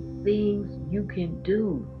many things you can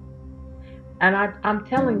do. And I'm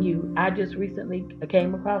telling you, I just recently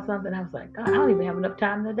came across something. I was like, God, I don't even have enough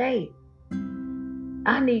time in the day.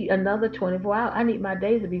 I need another 24 hours. I need my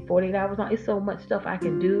days to be 48 hours long. It's so much stuff I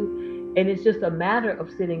can do. And it's just a matter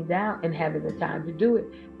of sitting down and having the time to do it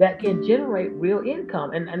that can generate real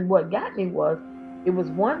income. And what got me was, it was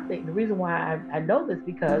one thing. The reason why I know this,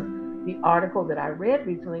 because the article that I read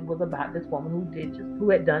recently was about this woman who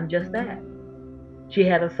had done just that. She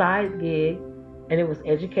had a side gig, and it was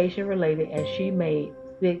education related, and she made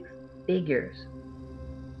six figures.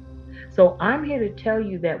 So I'm here to tell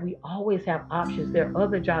you that we always have options. There are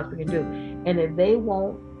other jobs we can do. And if they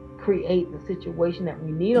won't create the situation that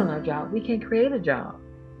we need on our job, we can create a job.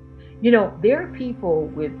 There are people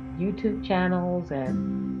with YouTube channels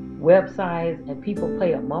and websites, and people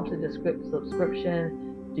pay a monthly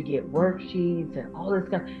subscription to get worksheets and all this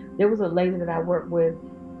kind. There was a lady that I worked with,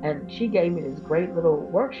 and she gave me this great little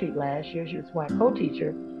worksheet last year. She was my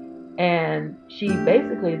co-teacher, and she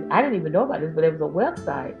basically, I didn't even know about this, but it was a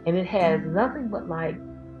website, and it has nothing but like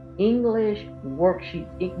English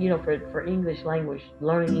worksheets, for English language,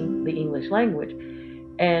 learning the English language.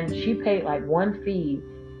 And she paid like one fee,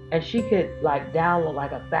 and she could like download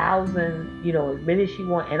like 1,000, as many as she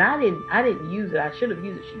wanted. And I didn't use it. I should have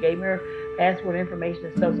used it. She gave me her password information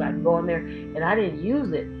and stuff so I could go in there, and I didn't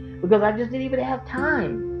use it because I just didn't even have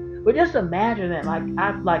time. But just imagine that,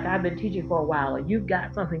 I've been teaching for a while, and you've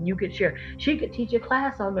got something you could share. She could teach a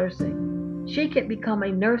class on nursing. She could become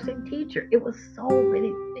a nursing teacher. It was so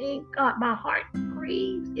many things. God, my heart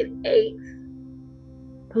grieves. It aches.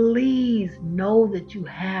 Please know that you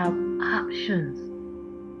have options.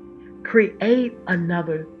 Create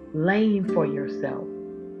another lane for yourself.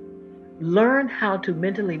 Learn how to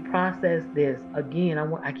mentally process this. Again,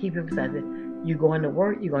 I keep emphasizing, you're going to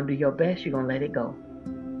work, you're going to do your best, you're going to let it go.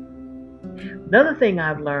 Another thing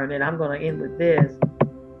I've learned, and I'm going to end with this,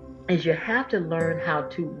 is you have to learn how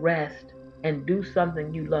to rest and do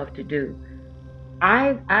something you love to do.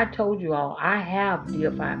 I told you all, I have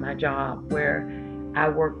deified my job where I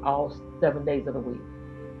work all 7 days of the week.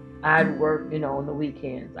 I'd work, on the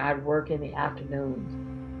weekends. I'd work in the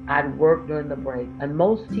afternoons. I'd work during the break. And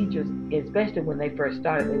most teachers, especially when they first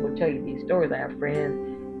started, they would tell you these stories. I have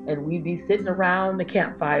friends, and we'd be sitting around the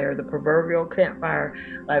campfire, the proverbial campfire,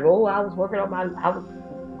 like, oh, I was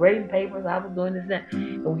grading papers, I was doing this and that.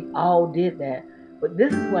 And we all did that. But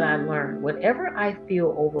this is what I learned. Whenever I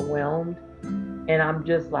feel overwhelmed, and I'm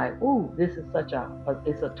just like, ooh, this is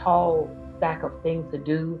it's a tall stack of things to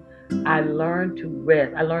do, I learned to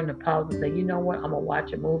rest. I learned to pause and say, you know what? I'm going to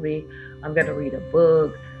watch a movie. I'm going to read a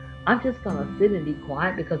book. I'm just going to sit and be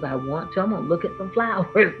quiet because I want to. I'm going to look at some flowers.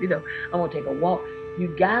 I'm going to take a walk.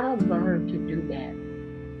 You got to learn to do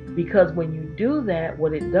that. Because when you do that,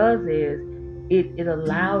 what it does is it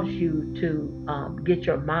allows you to get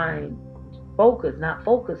your mind focused, not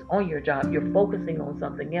focused on your job. You're focusing on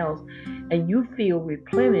something else, and you feel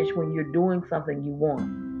replenished when you're doing something you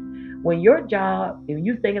want. When your job, if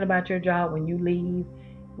you're thinking about your job when you leave,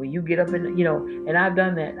 When you get up and and I've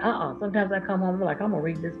done that. Sometimes I come home, I'm like, I'm gonna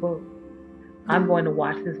read this book. I'm going to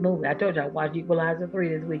watch this movie. I told you I watched Equalizer 3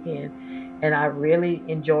 this weekend, and I really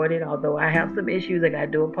enjoyed it. Although I have some issues, I got to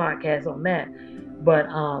do a podcast on that. But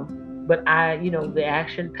I, the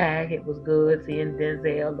action pack, it was good seeing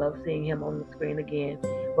Denzel. Love seeing him on the screen again.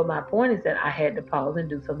 But my point is that I had to pause and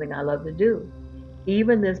do something I love to do.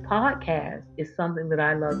 Even this podcast is something that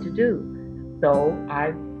I love to do. So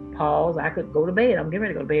I pause. I could go to bed. I'm getting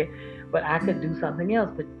ready to go to bed, but I could do something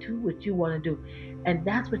else. But do what you want to do, and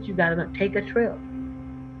that's what you got to do. Take a trip.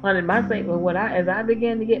 Honey, my thing, as I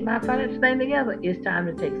began to get my financial thing together, it's time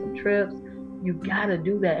to take some trips. You got to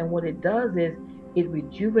do that, and what it does is it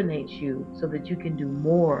rejuvenates you so that you can do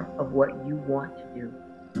more of what you want to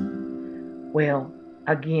do. Well,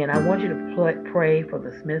 again, I want you to pray for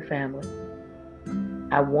the Smith family.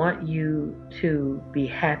 I want you to be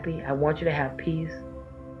happy. I want you to have peace.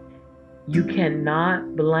 You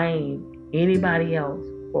cannot blame anybody else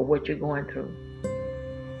for what you're going through.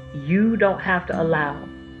 You don't have to allow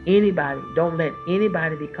anybody, don't let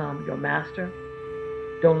anybody become your master.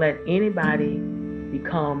 Don't let anybody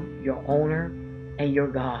become your owner and your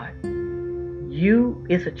God.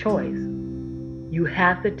 It's a choice. You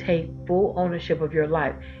have to take full ownership of your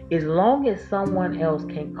life. As long as someone else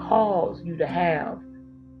can cause you to have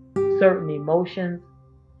certain emotions,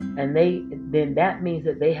 and then that means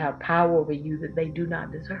that they have power over you that they do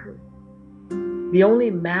not deserve. The only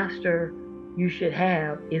master you should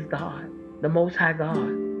have is God, the Most High God.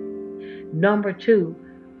 Number 2,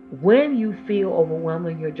 when you feel overwhelmed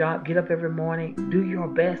in your job, get up every morning, do your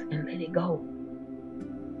best and let it go.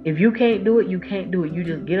 If you can't do it, you can't do it. You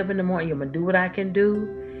just get up in the morning, I'm going to do what I can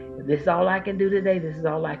do. If this is all I can do today, this is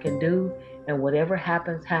all I can do. And whatever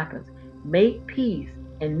happens, happens. Make peace.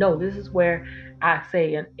 And no, this is where I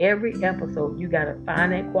say in every episode, you got to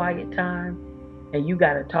find that quiet time and you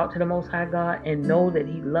got to talk to the Most High God and know that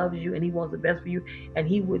He loves you and He wants the best for you and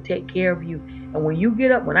He will take care of you. And when you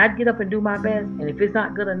get up, when I get up and do my best, and if it's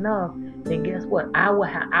not good enough, then guess what? I'll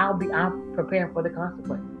prepare for the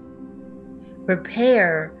consequences.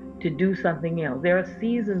 Prepare to do something else. There are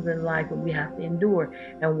seasons in life when we have to endure.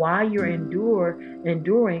 And while you're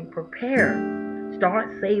enduring, prepare.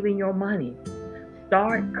 Start saving your money.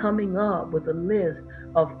 Start coming up with a list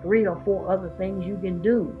of 3 or 4 other things you can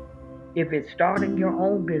do. If it's starting your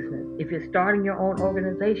own business, if it's starting your own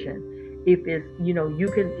organization, if it's,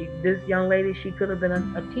 this young lady, she could have been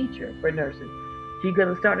a teacher for nursing. She could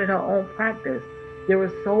have started her own practice. There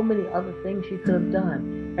were so many other things she could have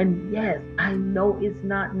done. And yes, I know it's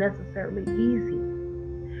not necessarily easy,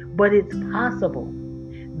 but it's possible.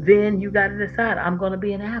 Then you got to decide, I'm going to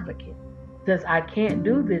be an advocate. Since I can't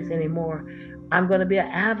do this anymore, I'm going to be an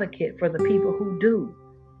advocate for the people who do.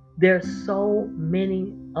 There's so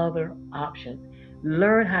many other options.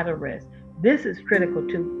 Learn how to rest. This is critical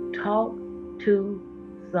too. Talk to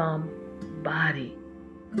somebody.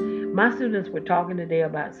 My students were talking today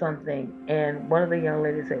about something, and one of the young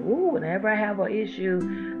ladies said, "Ooh, whenever I have an issue,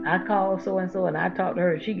 I call so and so, and I talk to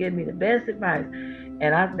her. She gave me the best advice,"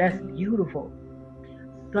 and that's beautiful.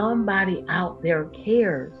 Somebody out there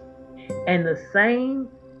cares, and the same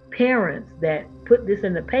parents that put this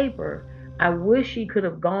in the paper, I wish she could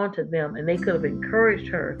have gone to them and they could have encouraged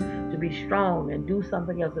her to be strong and do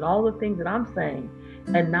something else, and all the things that I'm saying,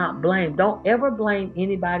 and not blame. Don't ever blame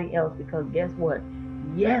anybody else, because guess what?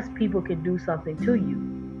 Yes, people can do something to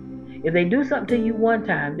you. If they do something to you one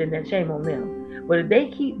time, then that's shame on them. But if they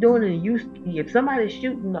keep doing it, and if somebody's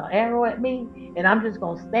shooting an arrow at me and I'm just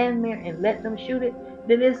going to stand there and let them shoot it,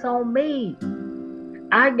 then it's on me.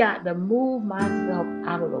 I got to move myself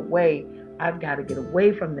out of the way. I've got to get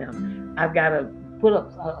away from them. I've got to put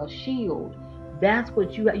up a shield. That's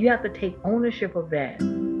what you have to take ownership of that.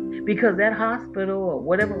 Because that hospital or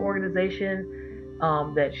whatever organization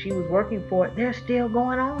that she was working for, they're still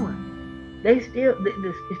going on. They're still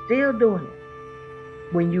doing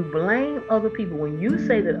it. When you blame other people, when you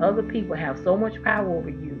say that other people have so much power over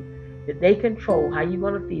you, that they control how you're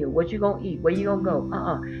going to feel, what you're going to eat, where you're going to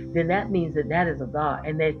go, then that means that is a God.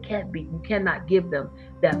 And you cannot give them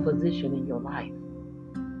that position in your life.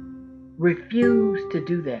 Refuse to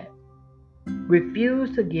do that.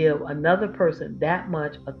 Refuse to give another person that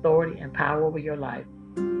much authority and power over your life.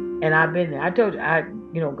 And I've been there. I told you,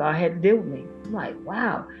 God had to deal with me. I'm like,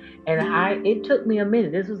 wow. And it took me a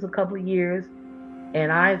minute. This was a couple of years,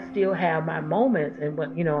 and I still have my moments. And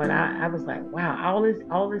and I was like, wow,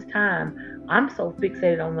 all this time, I'm so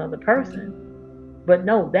fixated on another person. But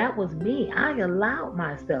no, that was me. I allowed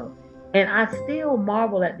myself, and I still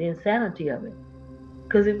marvel at the insanity of it,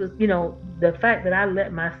 because it was, the fact that I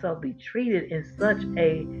let myself be treated in such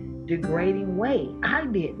a degrading way. I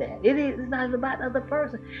did that. It's not even about the other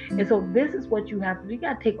person. And so this is what you have to do. You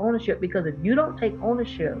got to take ownership, because if you don't take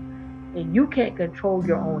ownership, and you can't control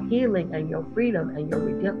your own healing and your freedom and your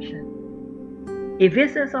redemption. If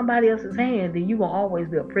it's in somebody else's hand, then you will always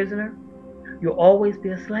be a prisoner. You'll always be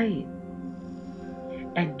a slave.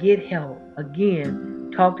 And get help.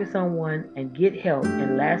 Again, talk to someone and get help.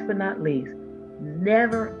 And last but not least,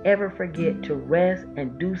 never ever forget to rest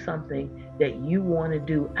and do something that you want to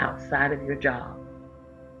do outside of your job.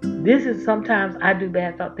 This is sometimes I do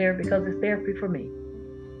bad thought therapy because it's therapy for me.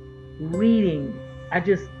 Reading, I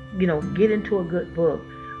just, get into a good book,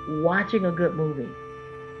 watching a good movie,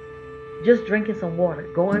 just drinking some water,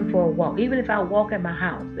 going for a walk. Even if I walk in my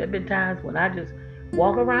house, there have been times when I just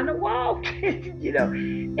walk around the wall,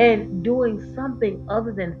 and doing something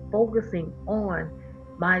other than focusing on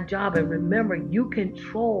my job. And remember, you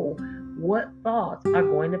control what thoughts are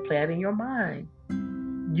going to play out in your mind.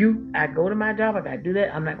 I go to my job, I gotta do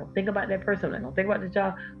that. I'm not gonna think about that person, I'm not gonna think about the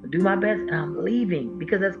job, I'll do my best, and I'm leaving,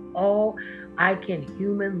 because that's all I can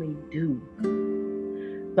humanly do.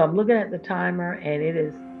 So I'm looking at the timer, and it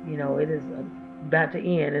is about to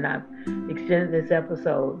end, and I've extended this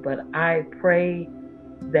episode, but I pray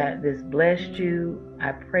that this blessed you.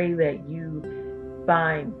 I pray that you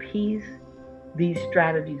find peace. These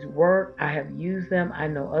strategies work. I have used them. I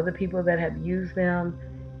know other people that have used them.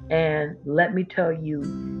 And let me tell you,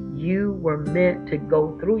 you were meant to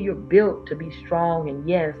go through. You're built to be strong. And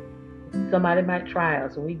yes, somebody might try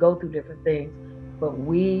us, and we go through different things. But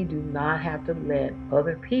we do not have to let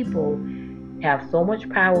other people have so much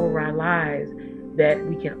power over our lives that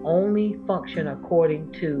we can only function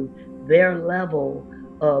according to their level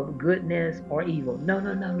of goodness or evil. No.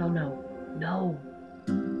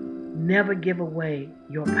 Never give away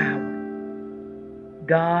your power.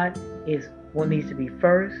 God is what needs to be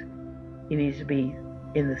first. He needs to be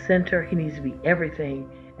in the center. He needs to be everything.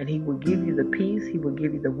 And He will give you the peace. He will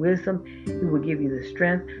give you the wisdom. He will give you the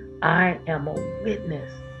strength. I am a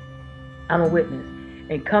witness. I'm a witness.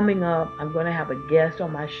 And coming up, I'm going to have a guest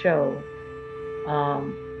on my show.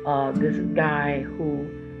 This guy who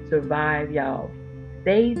survived, y'all,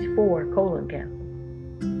 stage 4 colon cancer.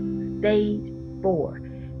 Stage 4.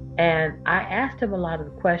 And I asked him a lot of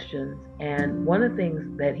the questions, and one of the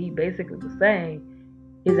things that he basically was saying,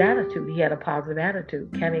 his attitude, he had a positive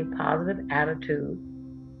attitude. Can a positive attitude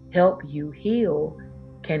help you heal?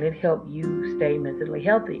 Can it help you stay mentally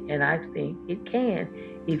healthy? And I think it can,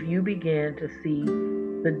 if you begin to see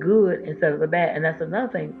the good instead of the bad. And that's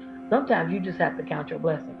another thing. Sometimes you just have to count your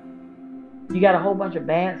blessings. You got a whole bunch of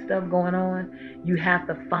bad stuff going on. You have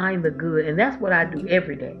to find the good. And that's what I do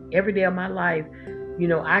every day. Every day of my life.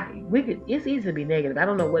 It's easy to be negative. I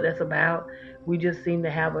don't know what that's about. We just seem to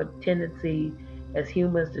have a tendency as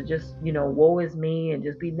humans to just, woe is me and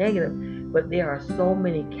just be negative. But there are so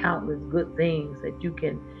many countless good things that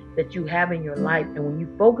you have in your life. And when you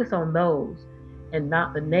focus on those and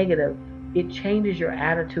not the negative, it changes your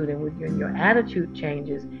attitude. And when your attitude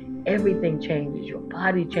changes, everything changes. Your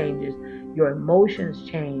body changes. Your emotions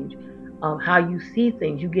change. How you see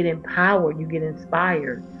things. You get empowered. You get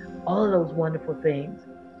inspired. All of those wonderful things.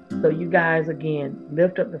 So you guys, again,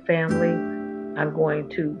 lift up the family. I'm going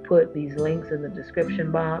to put these links in the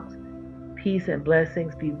description box. Peace and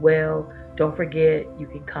blessings. Be well. Don't forget, you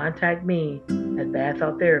can contact me at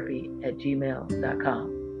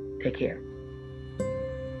badthoughtherapy@gmail.com. Take care.